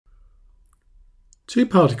Two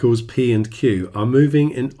particles P and Q are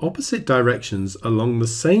moving in opposite directions along the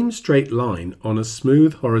same straight line on a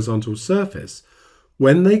smooth horizontal surface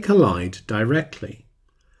when they collide directly.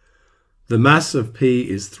 The mass of P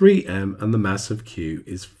is 3m and the mass of Q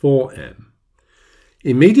is 4m.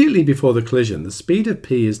 Immediately before the collision, the speed of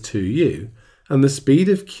P is 2u and the speed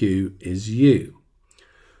of Q is u.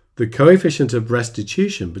 The coefficient of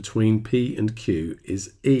restitution between P and Q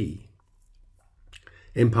is e.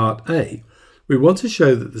 In part A, we want to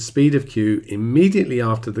show that the speed of Q immediately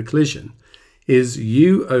after the collision is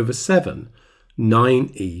u over 7,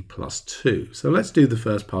 9e plus 2. So let's do the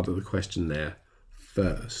first part of the question there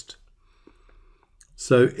first.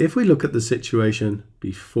 So if we look at the situation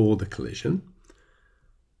before the collision,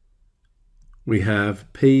 we have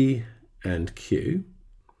P and Q.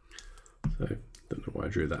 So I don't know why I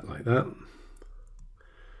drew that like that.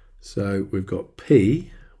 So we've got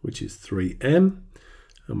P, which is 3m,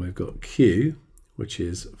 and we've got Q, which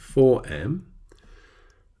is 4m.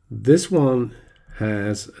 This one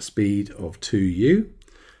has a speed of 2u,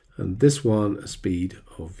 and this one a speed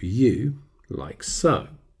of u, like so.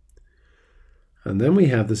 And then we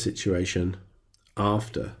have the situation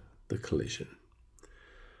after the collision.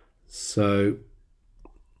 So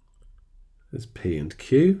there's P and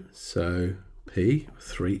Q, so P,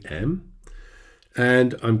 3m,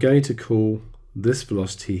 and I'm going to call this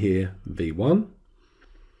velocity here v1,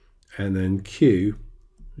 and then Q,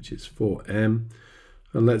 which is 4m,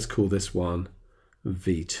 and let's call this one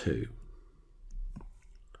v2.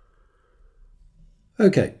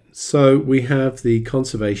 Okay, so we have the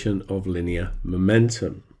conservation of linear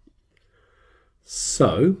momentum.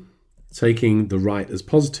 So, taking the right as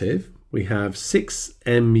positive, we have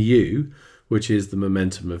 6mu, which is the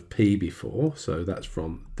momentum of P before, so that's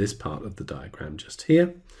from this part of the diagram just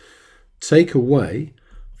here. Take away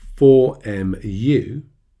 4mu,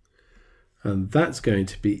 and that's going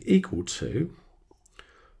to be equal to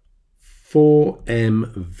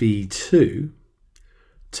 4mv2,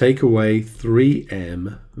 take away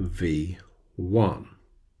 3mv1.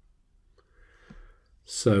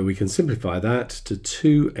 So we can simplify that to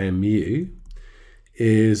 2mu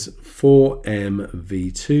is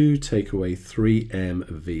 4mv2, take away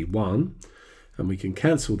 3mv1, and we can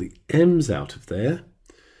cancel the m's out of there,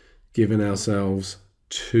 giving ourselves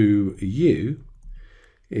 2u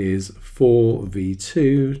is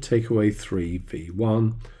 4v2, take away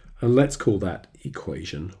 3v1, and let's call that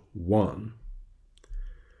equation 1.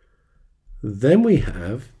 Then we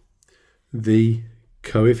have the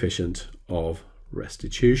coefficient of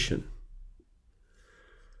restitution.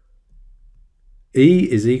 E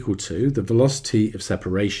is equal to the velocity of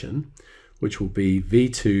separation, which will be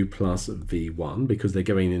v2 plus v1, because they're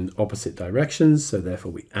going in opposite directions, so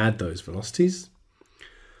therefore we add those velocities.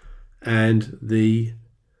 And the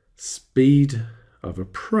speed of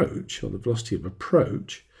approach, or the velocity of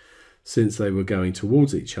approach, since they were going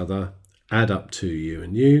towards each other, add up to u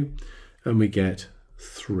and u, and we get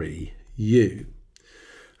 3u.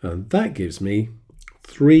 And that gives me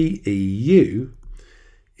 3eu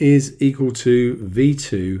is equal to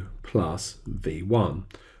v2 plus v1.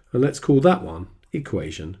 And let's call that one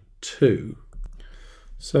equation 2.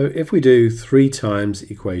 So if we do 3 times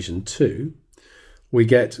equation 2, we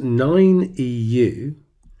get 9eu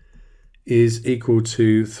is equal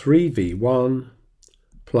to 3v1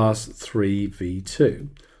 plus 3v2.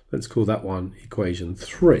 Let's call that one equation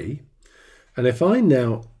 3. And if I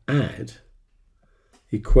now add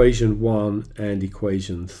equation 1 and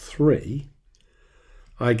equation 3,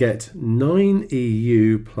 I get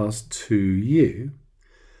 9eu plus 2u.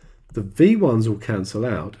 The v1s will cancel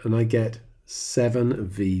out, and I get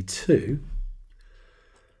 7v2.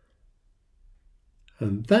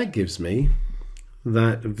 And that gives me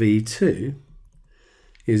that v2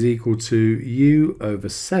 is equal to u over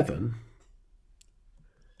 7,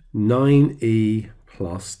 9e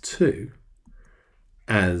plus 2,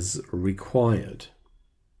 as required.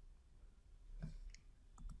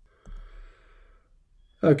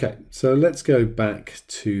 Okay, so let's go back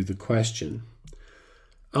to the question.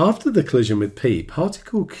 After the collision with P,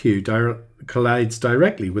 particle Q collides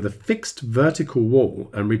directly with a fixed vertical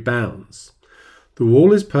wall and rebounds. The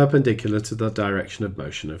wall is perpendicular to the direction of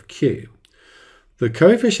motion of Q. The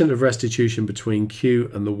coefficient of restitution between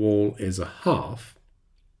Q and the wall is 1/2.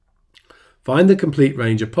 Find the complete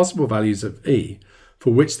range of possible values of E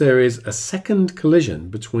for which there is a second collision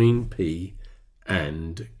between P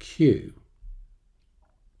and Q.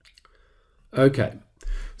 Okay,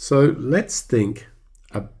 so let's think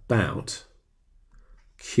about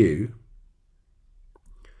Q.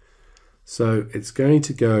 So it's going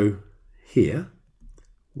to go here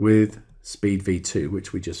with speed v2,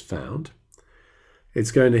 which we just found.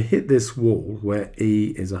 it's going to hit this wall where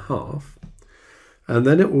E is a half, and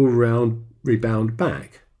then it will rebound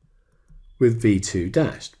back with V2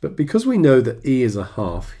 dashed. But because we know that E is a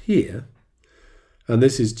half here, and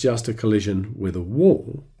this is just a collision with a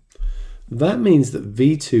wall, that means that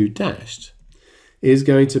V2 dashed is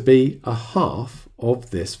going to be a half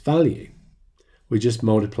of this value. We just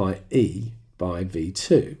multiply E by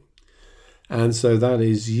V2. And so that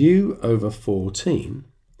is U over 14,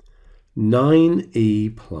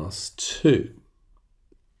 9E plus 2.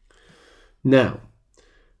 Now,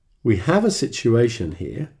 we have a situation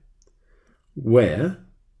here where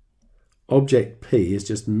object P is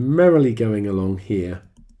just merrily going along here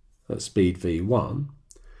at speed V1,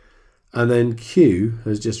 and then Q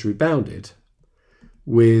has just rebounded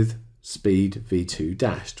with speed V2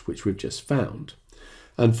 dashed, which we've just found.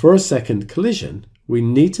 And for a second collision, we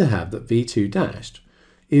need to have that V2 dashed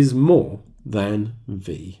is more than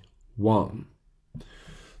V1.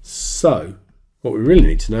 So what we really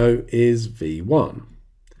need to know is V1.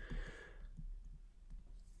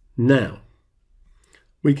 Now,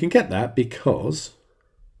 we can get that because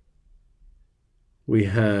we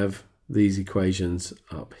have these equations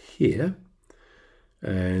up here,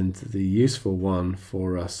 and the useful one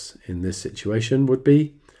for us in this situation would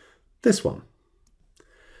be this one.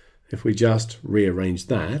 If we just rearrange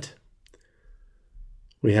that,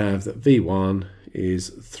 we have that V1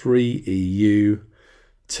 is 3EU,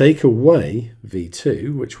 take away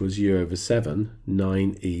V2, which was U over 7,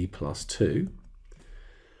 9E plus 2.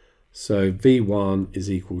 So V1 is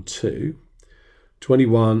equal to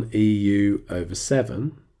 21 EU over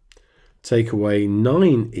 7, take away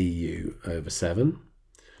 9 EU over 7,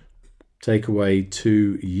 take away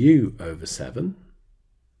 2U over 7,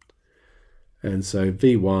 and so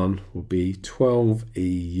V1 will be 12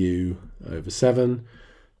 EU over 7,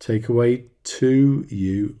 take away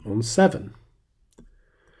 2U on 7.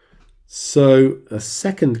 So a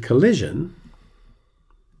second collision,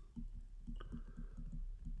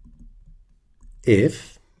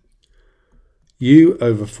 if U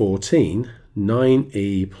over 14,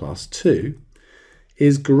 9E plus 2,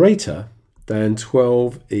 is greater than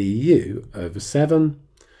 12 EU over 7,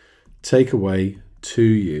 take away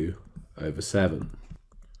 2U over 7.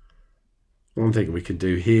 One thing we can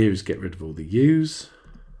do here is get rid of all the U's,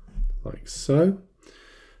 like so.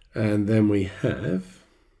 And then we have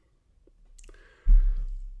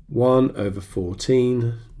 1 over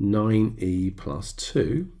 14, 9E plus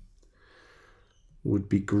 2 would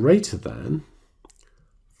be greater than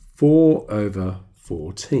 4 over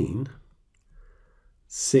 14,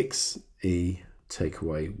 6E take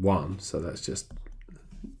away 1. So that's just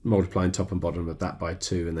multiplying top and bottom of that by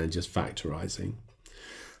 2 and then just factorising.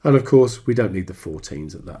 And of course, we don't need the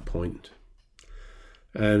 14s at that point.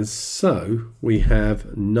 And so we have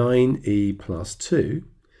 9E plus 2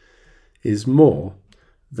 is more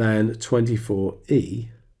than 24E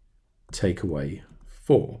take away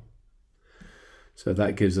 4. So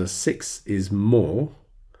that gives us 6 is more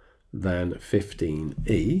than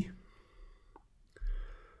 15E.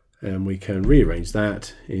 And we can rearrange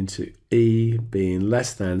that into E being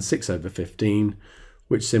less than 6 over 15,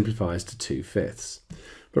 which simplifies to 2/5.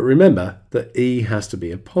 But remember that E has to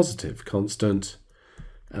be a positive constant,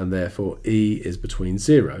 and therefore E is between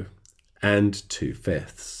 0 and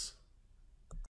 2/5.